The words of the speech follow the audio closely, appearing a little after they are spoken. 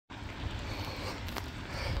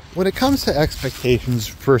When it comes to expectations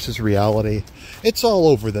versus reality, it's all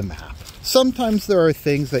over the map. Sometimes there are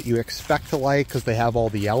things that you expect to like because they have all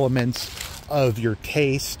the elements of your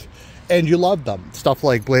taste, and you love them. Stuff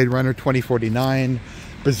like Blade Runner 2049,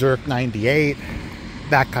 Berserk 98,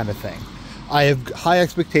 that kind of thing. I have high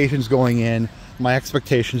expectations going in. My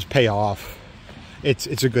expectations pay off. It's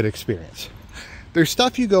a good experience. There's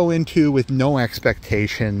stuff you go into with no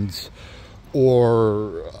expectations,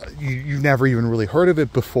 or you've never even really heard of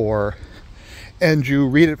it before, and you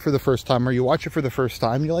read it for the first time, or you watch it for the first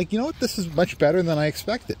time, and you're like, you know what, this is much better than I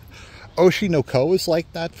expected. Oshi no Ko is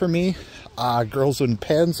like that for me. Girls in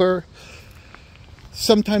Panzer.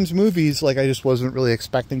 Sometimes movies like I just wasn't really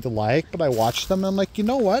expecting to like, but I watched them and I'm like, you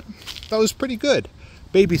know what, that was pretty good.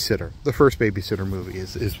 Babysitter, the first Babysitter movie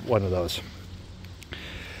is one of those.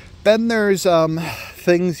 Then there's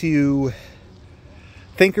things you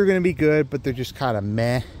think are going to be good, but they're just kind of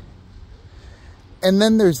meh. And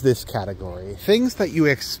then there's this category. Things that you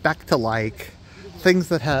expect to like, things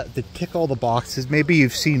that tick all the boxes. Maybe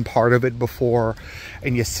you've seen part of it before,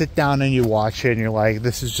 and you sit down and you watch it, and you're like,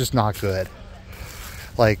 this is just not good.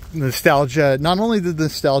 Like, nostalgia, not only did the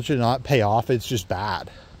nostalgia not pay off, it's just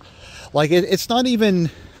bad. Like, it's not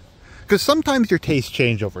even... Because sometimes your tastes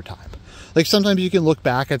change over time. Like, sometimes you can look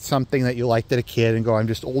back at something that you liked as a kid and go, I'm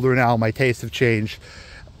just older now, my tastes have changed.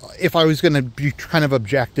 If I was going to be kind of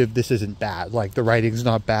objective, this isn't bad. Like, the writing's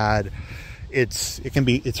not bad. It's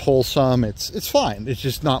wholesome. It's fine. It's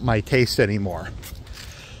just not my taste anymore.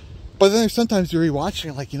 But then there's sometimes you're rewatching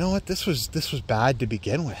it like, you know what? This was bad to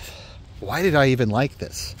begin with. Why did I even like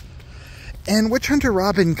this? And Witch Hunter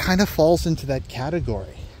Robin kind of falls into that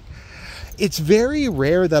category. It's very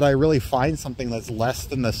rare that I really find something that's less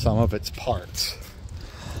than the sum of its parts.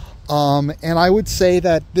 And I would say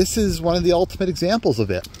that this is one of the ultimate examples of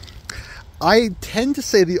it. I tend to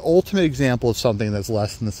say the ultimate example of something that's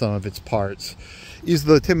less than the sum of its parts is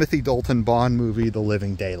the Timothy Dalton Bond movie, The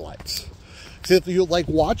Living Daylights. Because if you like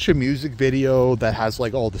watch a music video that has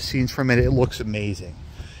like all the scenes from it, it looks amazing.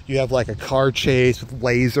 You have like a car chase with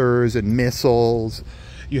lasers and missiles.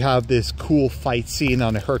 You have this cool fight scene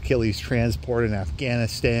on a Hercules transport in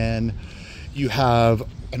Afghanistan. You have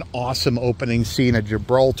an awesome opening scene at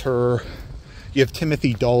Gibraltar. You have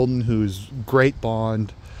Timothy Dalton, who's great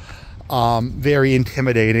Bond. Very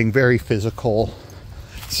intimidating, very physical.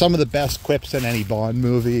 Some of the best quips in any Bond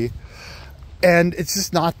movie. And it's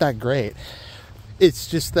just not that great. It's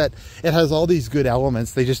just that it has all these good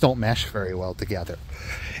elements. They just don't mesh very well together.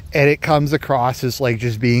 And it comes across as like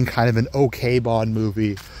just being kind of an okay Bond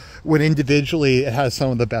movie, when individually it has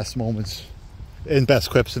some of the best moments and best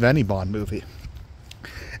quips of any Bond movie.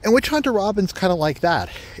 And Witch Hunter Robin's kind of like that.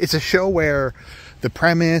 It's a show where the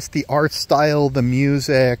premise, the art style, the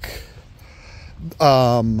music,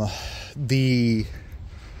 the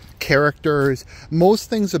characters, most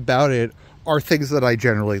things about it are things that I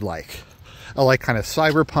generally like. I like kind of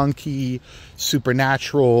cyberpunky,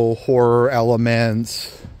 supernatural, horror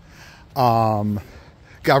elements,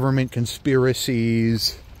 government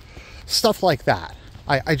conspiracies, stuff like that.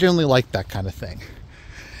 I generally like that kind of thing.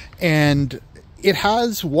 And it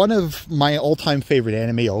has one of my all-time favorite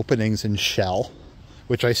anime openings in Shell,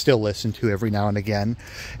 which I still listen to every now and again,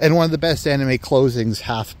 and one of the best anime closings,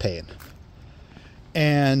 Half Pain.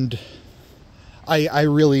 And I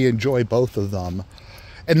really enjoy both of them.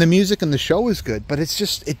 And the music in the show is good, but it's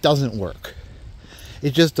just, it doesn't work.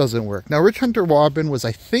 It just doesn't work. Now, Witch Hunter Robin was,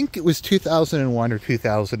 I think it was 2001 or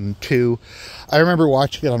 2002. I remember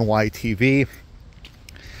watching it on YTV.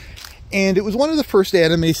 And it was one of the first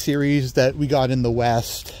anime series that we got in the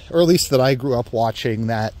West, or at least that I grew up watching,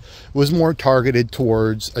 that was more targeted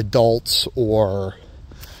towards adults or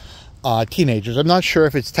teenagers. I'm not sure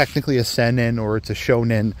if it's technically a seinen or it's a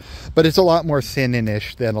shonen, but it's a lot more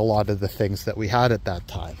seinen-ish than a lot of the things that we had at that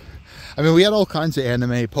time. I mean, we had all kinds of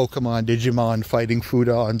anime, Pokemon, Digimon, Fighting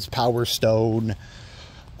Foodons, Power Stone,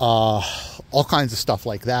 all kinds of stuff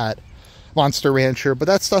like that. Monster Rancher, but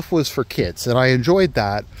that stuff was for kids, and I enjoyed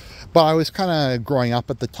that. But I was kind of growing up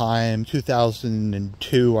at the time,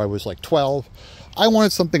 2002, I was like 12. I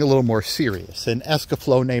wanted something a little more serious, and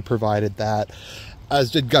Escaflowne provided that,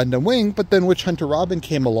 as did Gundam Wing. But then Witch Hunter Robin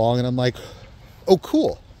came along, and I'm like, oh,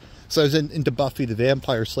 cool. So I was into Buffy the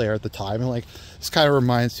Vampire Slayer at the time, and like, this kind of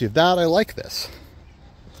reminds me of that. I like this.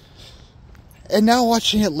 And now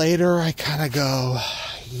watching it later, I kind of go,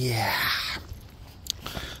 yeah.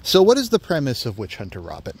 So what is the premise of Witch Hunter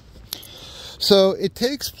Robin? So it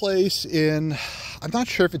takes place in, I'm not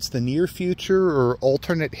sure if it's the near future or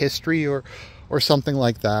alternate history or something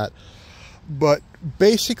like that. But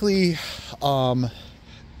basically,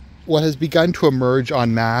 what has begun to emerge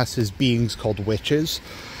en masse is beings called witches,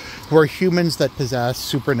 who are humans that possess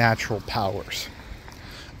supernatural powers.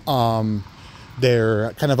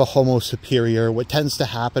 They're kind of a homo superior. What tends to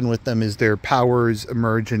happen with them is their powers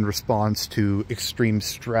emerge in response to extreme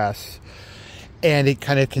stress, and it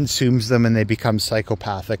kind of consumes them and they become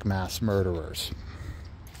psychopathic mass murderers.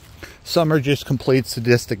 Some are just complete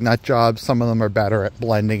sadistic nut jobs. Some of them are better at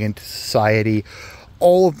blending into society.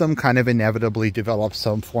 All of them kind of inevitably develop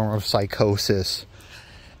some form of psychosis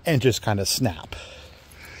and just kind of snap.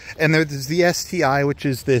 And there's the STI, which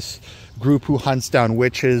is this group who hunts down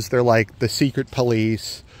witches. They're like the secret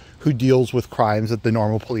police who deals with crimes that the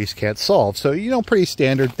normal police can't solve. So, you know, pretty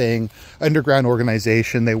standard thing. Underground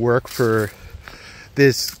organization. They work for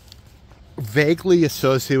this vaguely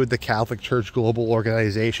associated with the Catholic Church global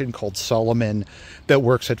organization called Solomon that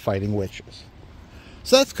works at fighting witches.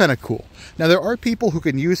 So that's kind of cool. Now, there are people who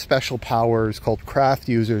can use special powers called craft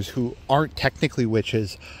users who aren't technically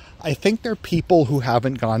witches. I think they're people who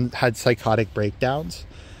haven't had psychotic breakdowns.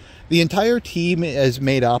 The entire team is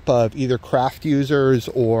made up of either craft users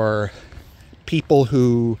or people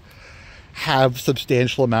who have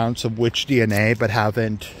substantial amounts of witch DNA but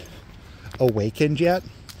haven't awakened yet.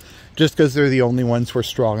 Just because they're the only ones who are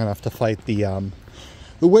strong enough to fight the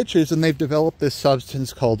witches. And they've developed this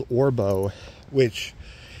substance called Orbo, which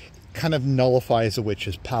kind of nullifies a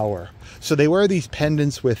witch's power. So they wear these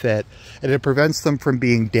pendants with it, and it prevents them from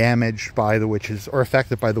being damaged by the witches or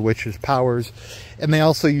affected by the witch's powers. And they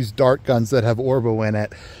also use dart guns that have Orbo in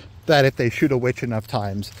it, that if they shoot a witch enough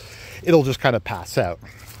times, it'll just kind of pass out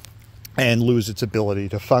and lose its ability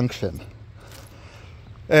to function.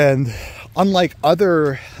 And unlike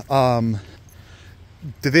other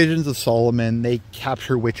divisions of Solomon, they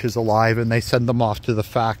capture witches alive and they send them off to the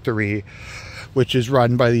factory, which is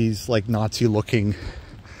run by these like Nazi-looking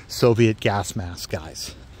Soviet gas mask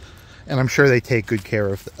guys. And I'm sure they take good care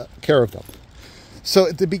of them. So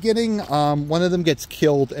at the beginning, one of them gets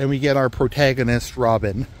killed and we get our protagonist,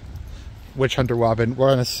 Robin, witch hunter Robin,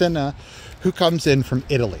 Ronacinna, who comes in from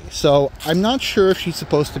Italy. So I'm not sure if she's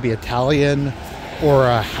supposed to be Italian or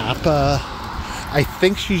a Hapa. I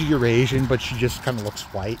think she's Eurasian, but she just kind of looks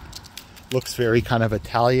white. Looks very kind of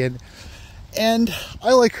Italian. And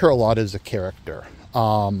I like her a lot as a character.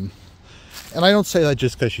 And I don't say that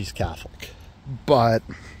just because she's Catholic. But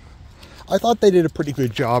I thought they did a pretty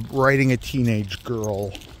good job writing a teenage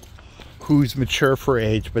girl who's mature for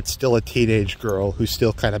age, but still a teenage girl who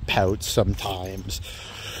still kind of pouts sometimes.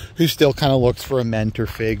 Who still kind of looks for a mentor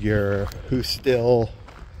figure. Who still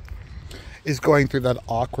is going through that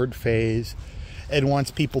awkward phase and wants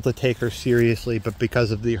people to take her seriously, but because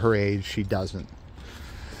of her age, she doesn't.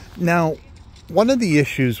 Now, one of the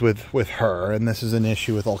issues with her, and this is an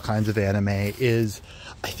issue with all kinds of anime, is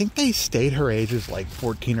I think they state her age is like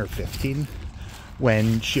 14 or 15,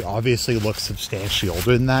 when she obviously looks substantially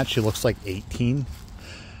older than that. She looks like 18.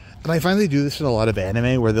 And I find they do this in a lot of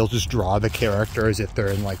anime where they'll just draw the character as if they're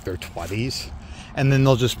in like their 20s. And then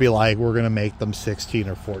they'll just be like, we're going to make them 16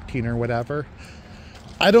 or 14 or whatever.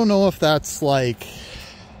 I don't know if that's like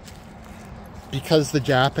because the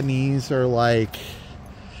Japanese are like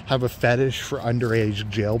have a fetish for underage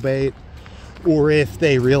jailbait, or if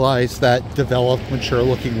they realize that developed, mature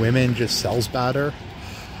looking women just sells better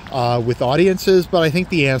with audiences. But I think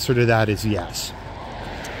the answer to that is yes.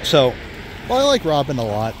 So, well, I like Robin a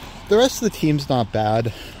lot. The rest of the team's not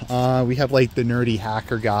bad. We have like the nerdy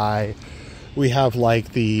hacker guy. We have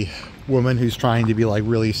like the woman who's trying to be like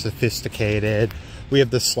really sophisticated. We have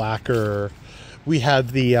the slacker. We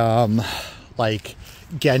have the like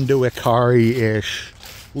Gendo Ikari-ish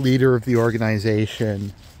leader of the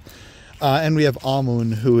organization. And we have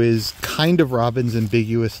Amun, who is kind of Robin's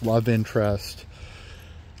ambiguous love interest,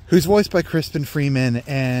 who's voiced by Crispin Freeman,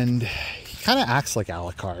 and he kind of acts like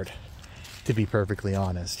Alucard, to be perfectly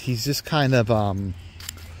honest. He's just kind of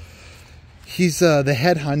he's the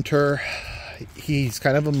headhunter. He's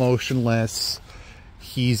kind of emotionless.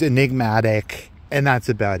 He's enigmatic, and that's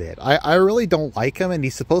about it. I really don't like him, and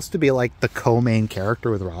he's supposed to be like the co-main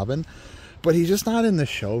character with Robin, but he's just not in the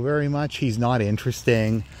show very much. He's not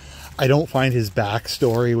interesting. I don't find his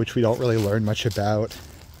backstory, which we don't really learn much about,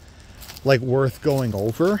 like worth going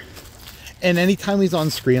over. And anytime he's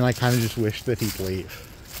on screen, I kind of just wish that he'd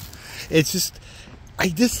leave. It's just, I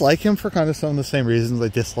dislike him for kind of some of the same reasons I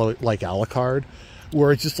dislike Alucard.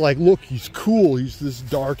 Where it's just like, look, he's cool. He's this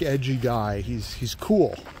dark, edgy guy. He's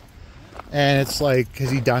cool. And it's like, has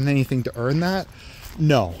he done anything to earn that?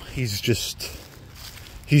 No. He's just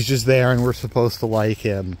there, and we're supposed to like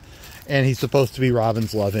him. And he's supposed to be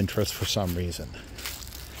Robin's love interest for some reason.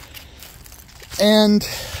 And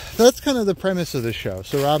that's kind of the premise of the show.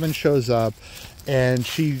 So Robin shows up, and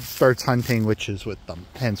she starts hunting witches with them,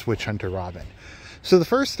 hence Witch Hunter Robin. So the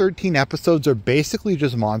first 13 episodes are basically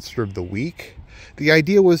just Monster of the Week. The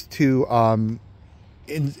idea was to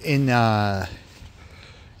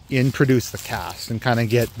introduce the cast and kind of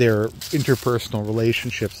get their interpersonal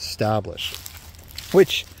relationships established,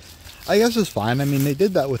 which I guess is fine. I mean, they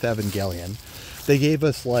did that with Evangelion. They gave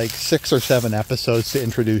us like 6 or 7 episodes to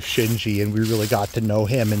introduce Shinji, and we really got to know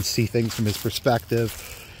him and see things from his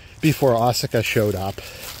perspective before Asuka showed up.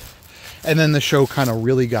 And then the show kind of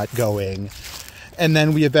really got going. And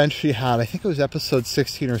then we eventually had, I think it was episode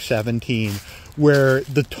 16 or 17, where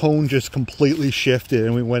the tone just completely shifted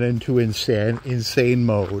and we went into insane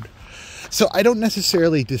mode. So I don't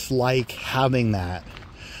necessarily dislike having that.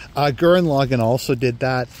 Gurren Lagann also did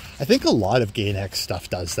that. I think a lot of Gainax stuff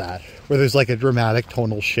does that, where there's like a dramatic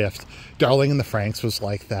tonal shift. Darling in the Franxx was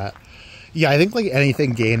like that. Yeah, I think like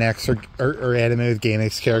anything Gainax or anime with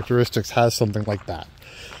Gainax characteristics has something like that.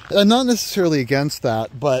 I'm not necessarily against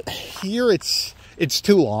that, but here it's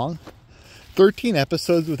too long. 13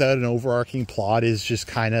 episodes without an overarching plot is just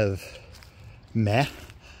kind of meh.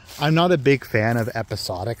 I'm not a big fan of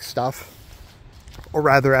episodic stuff, or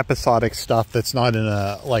rather episodic stuff that's not in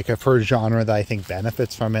a first genre that I think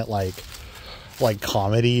benefits from it, like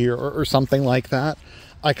comedy or something like that.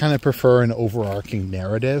 I kind of prefer an overarching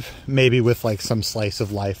narrative, maybe with like some slice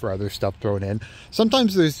of life or other stuff thrown in.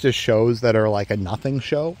 Sometimes there's just shows that are like a nothing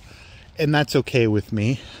show, and that's okay with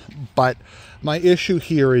me. But my issue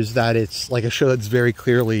here is that it's like a show that's very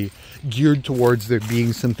clearly geared towards there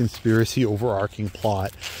being some conspiracy overarching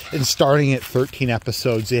plot, and starting at 13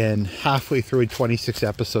 episodes in, halfway through a 26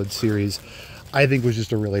 episode series, I think was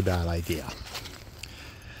just a really bad idea.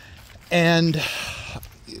 And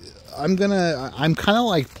I'm kind of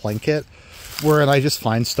like Plinkett, where I just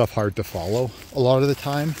find stuff hard to follow a lot of the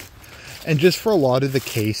time. And just for a lot of the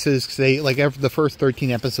cases, because the first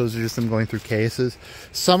 13 episodes are just them going through cases.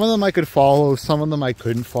 Some of them I could follow, some of them I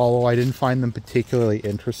couldn't follow. I didn't find them particularly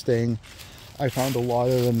interesting. I found a lot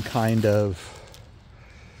of them kind of,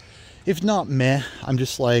 if not meh, I'm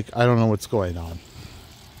just like, I don't know what's going on.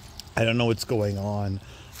 I don't know what's going on.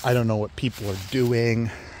 I don't know what people are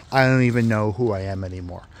doing. I don't even know who I am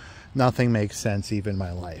anymore. Nothing makes sense, even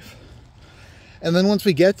my life. And then once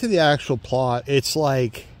we get to the actual plot, it's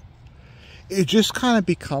like, it just kind of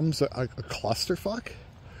becomes a clusterfuck,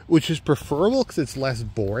 which is preferable because it's less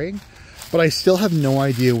boring, but I still have no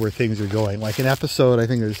idea where things are going. Like an episode, I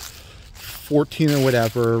think there's 14 or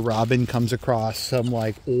whatever, Robin comes across some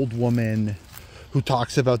like old woman who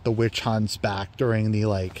talks about the witch hunts back during the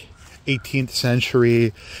like 18th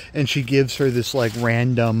century, and she gives her this like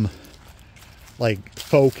random like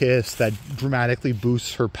focus that dramatically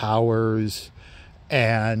boosts her powers,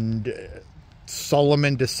 and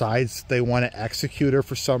Solomon decides they want to execute her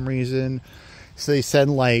for some reason. So they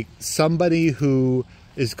send like somebody who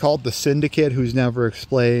is called the Syndicate, who's never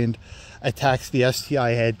explained, attacks the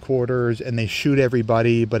STI headquarters, and they shoot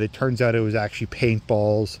everybody, but it turns out it was actually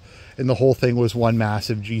paintballs, and the whole thing was one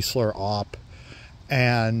massive Gisler op.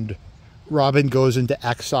 And Robin goes into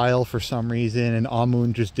exile for some reason, and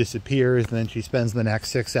Amun just disappears, and then she spends the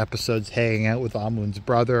next 6 episodes hanging out with Amun's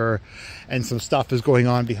brother, and some stuff is going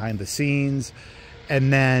on behind the scenes.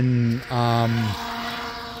 And then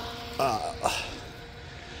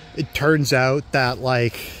it turns out that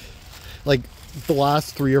like the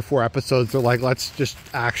last 3 or 4 episodes, they're like, let's just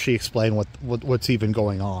actually explain what's even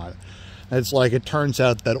going on. And it's like, it turns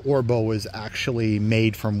out that Orbo was actually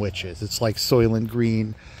made from witches. It's like Soylent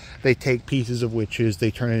Green. They take pieces of witches,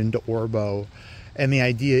 they turn it into Orbo, and the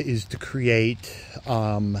idea is to create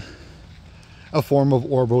a form of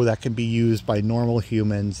Orbo that can be used by normal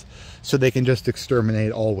humans, so they can just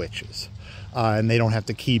exterminate all witches, and they don't have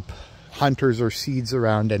to keep hunters or seeds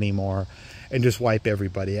around anymore, and just wipe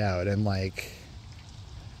everybody out. And like,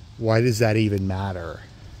 why does that even matter?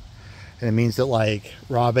 And it means that like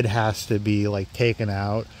Robin has to be like taken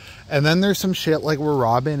out. And then there's some shit like where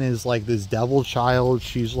Robin is like this devil child.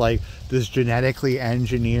 She's like this genetically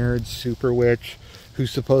engineered super witch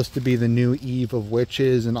who's supposed to be the new Eve of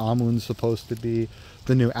witches, and Amun's supposed to be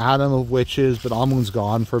the new Adam of witches, but Amun's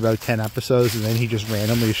gone for about 10 episodes, and then he just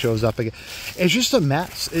randomly shows up again. It's just a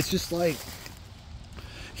mess. It's just like,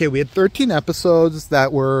 okay, we had 13 episodes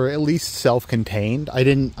that were at least self-contained.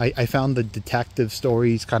 I found the detective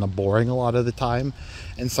stories kind of boring a lot of the time,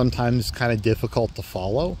 and sometimes kind of difficult to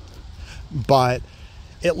follow. But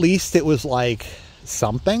at least it was like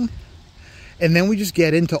something. And then we just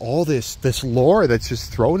get into all this lore that's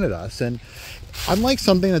just thrown at us. And unlike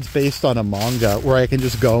something that's based on a manga where I can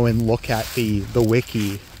just go and look at the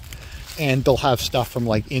wiki, and they'll have stuff from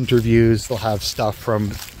like interviews, they'll have stuff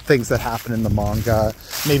from things that happen in the manga,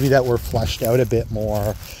 maybe that were fleshed out a bit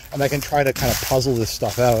more, and I can try to kind of puzzle this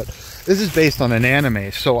stuff out. This is based on an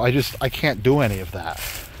anime, so I can't do any of that.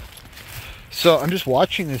 So I'm just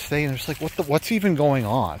watching this thing and it's like, what's even going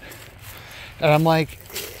on? And I'm like,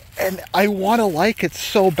 and I want to like it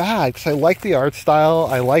so bad because I like the art style,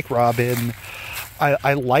 I like Robin,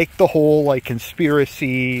 I like the whole like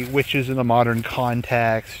conspiracy, witches in a modern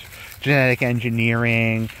context, genetic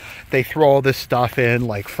engineering. They throw all this stuff in,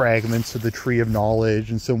 like fragments of the Tree of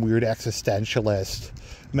Knowledge and some weird existentialist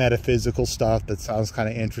metaphysical stuff that sounds kind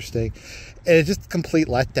of interesting. And it's just a complete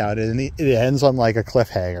letdown, and it ends on like a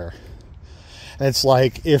cliffhanger. And it's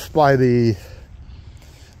like, if by the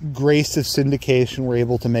grace of syndication we're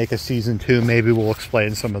able to make a season 2, maybe we'll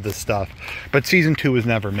explain some of this stuff. But season 2 was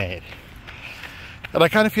never made. And I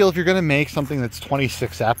kind of feel if you're going to make something that's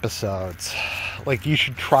 26 episodes, like, you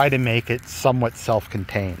should try to make it somewhat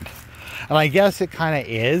self-contained. And I guess it kind of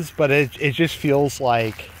is, but it just feels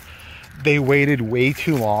like they waited way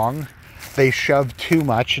too long. They shoved too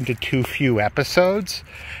much into too few episodes,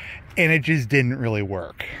 and it just didn't really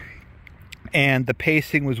work. And the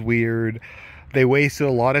pacing was weird. They wasted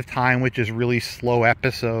a lot of time with just really slow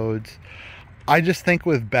episodes. I just think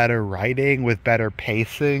with better writing, with better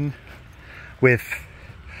pacing, with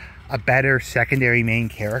a better secondary main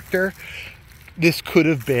character, this could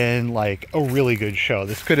have been like a really good show.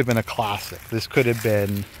 This could have been a classic. This could have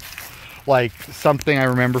been like something I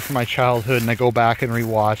remember from my childhood, and I go back and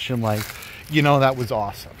rewatch and like, you know, that was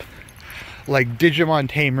awesome. Like Digimon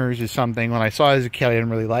Tamers is something, when I saw it as a kid, I didn't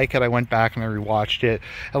really like it. I went back and I rewatched it.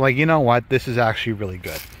 And like, you know what? This is actually really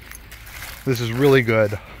good. This is really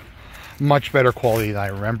good. Much better quality than I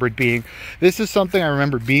remember it being. This is something I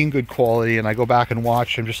remember being good quality, and I go back and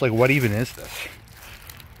watch, and I'm just like, what even is this?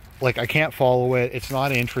 Like, I can't follow it. It's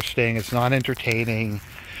not interesting. It's not entertaining.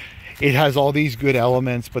 It has all these good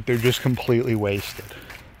elements, but they're just completely wasted.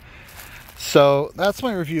 So that's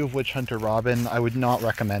my review of Witch Hunter Robin. I would not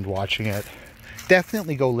recommend watching it.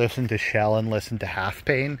 Definitely go listen to Shell and listen to Half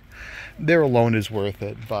Pain. Their alone is worth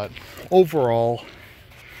it, but overall,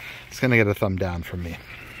 it's going to get a thumb down from me.